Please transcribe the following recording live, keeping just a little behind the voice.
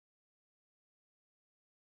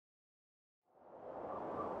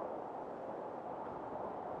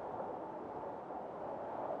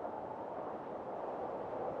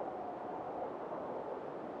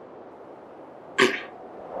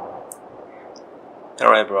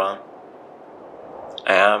Hello everyone,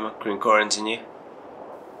 I am clinical engineer.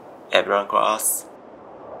 Everyone calls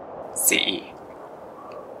CE.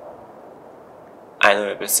 I know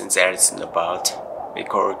everything there is about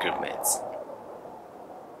medical recruitment.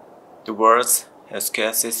 The world's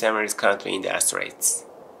healthcare system is currently in dire straits.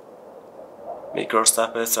 Medical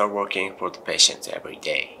staffers are working for the patients every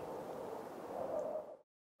day.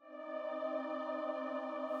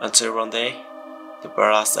 Until one day, the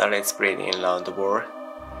virus that is spreading around the world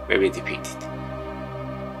will be defeated,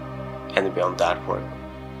 and beyond that forever.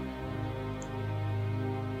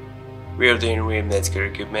 We are dealing with medical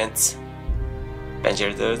equipment,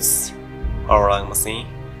 ventilators, hololung machine,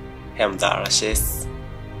 hemodialysis,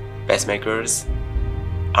 pacemakers,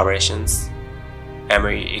 ablation,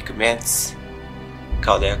 MRI equipment,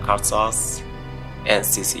 cardiac catheters, and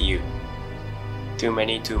CCU. Too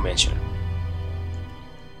many to mention.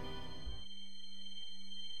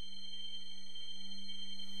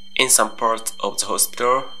 In some parts of the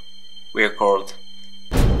hospital, we are called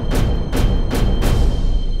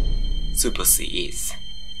Super CEs.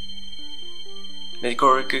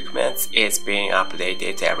 Medical equipment is being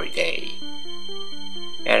updated every day.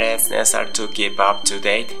 It is necessary to keep up to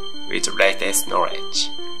date with the latest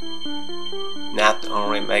knowledge. Not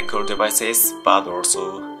only medical devices, but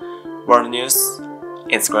also world news,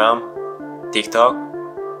 Instagram, TikTok,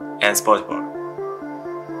 and Spotify.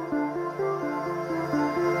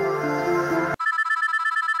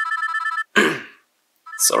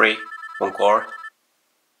 Sorry, one call. Can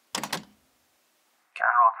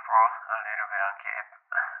load for a little bit and keep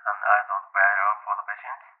an eye on the battle for the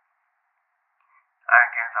patient. I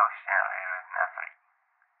can oxygen a little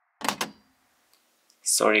necessary.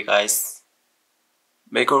 Sorry guys.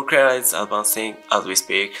 Medical care is advancing as we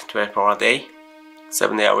speak, 12 hours a day,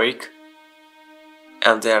 7 days a week,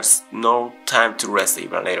 and there's no time to rest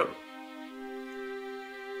even little.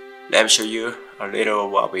 Let me show you a little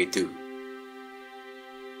of what we do.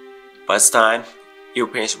 By the time you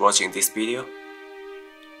finish watching this video,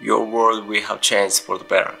 your world will have changed for the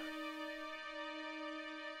better.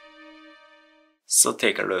 So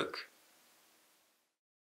take a look.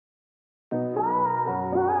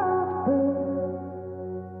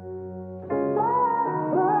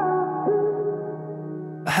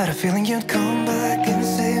 I had a feeling you'd come back and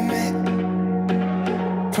save me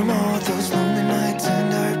from all those lonely nights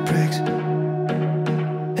and heartbreaks.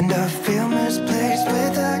 And I feel misplaced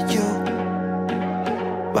without you.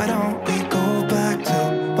 Why don't we go back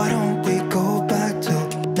to, why don't we go back to?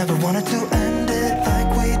 Never wanted to end it like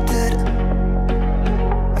we did.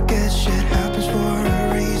 I guess shit happens for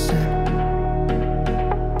a reason,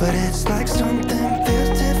 but it's like something feels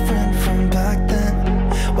different from back then.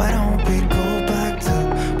 Why don't we go back to,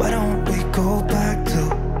 why don't we go back to?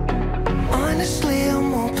 Honestly,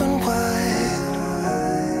 I'm open wide.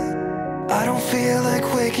 I don't feel like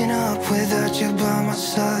waking up without you by my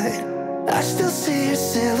side. I still see your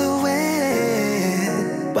silhouette.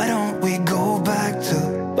 Why don't we go back to,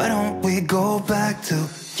 why don't we go back to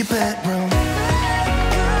your bedroom?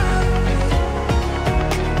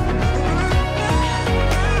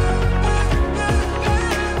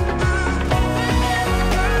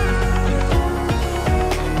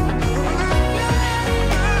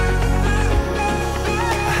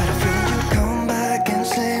 I had a feeling you'd come back and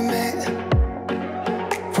save me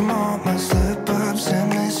from all my slip-ups and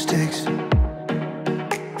mistakes.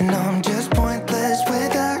 And I'm just pointless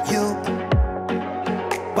without you.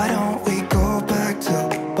 Why don't we go back to,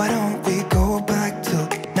 why don't we go back to?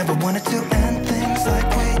 Never wanted to end things like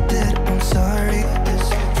we did. I'm sorry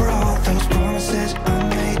for all those promises I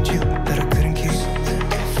made you that I couldn't keep.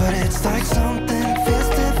 But it's like something feels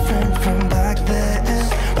different from back then.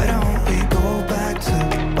 Why don't we go back to,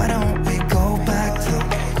 why don't we go back to?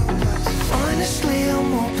 Honestly,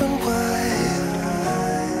 I'm open wide.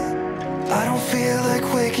 I don't feel like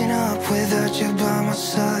waking up without you by my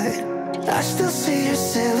side. I still see your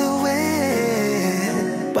silhouette.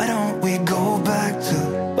 Why don't we go back to,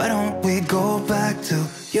 why don't we go back to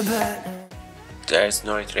your bed? There is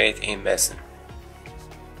no retreat in medicine.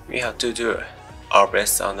 We have to do our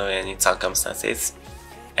best under any circumstances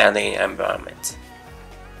and any environment.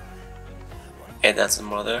 It doesn't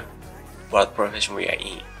matter what profession we are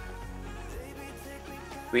in.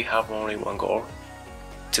 We have only one goal: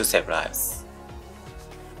 to save lives.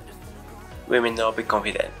 We may not be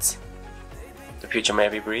confident. The future may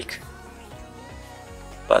be bleak,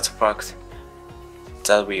 but the fact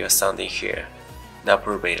that we are standing here not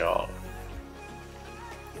prove it all.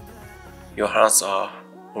 Your hands are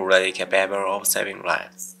already capable of saving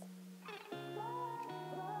lives.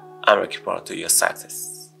 I'm looking forward to your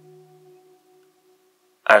success.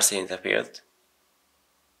 I'll see you in the field.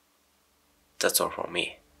 That's all from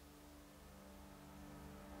me.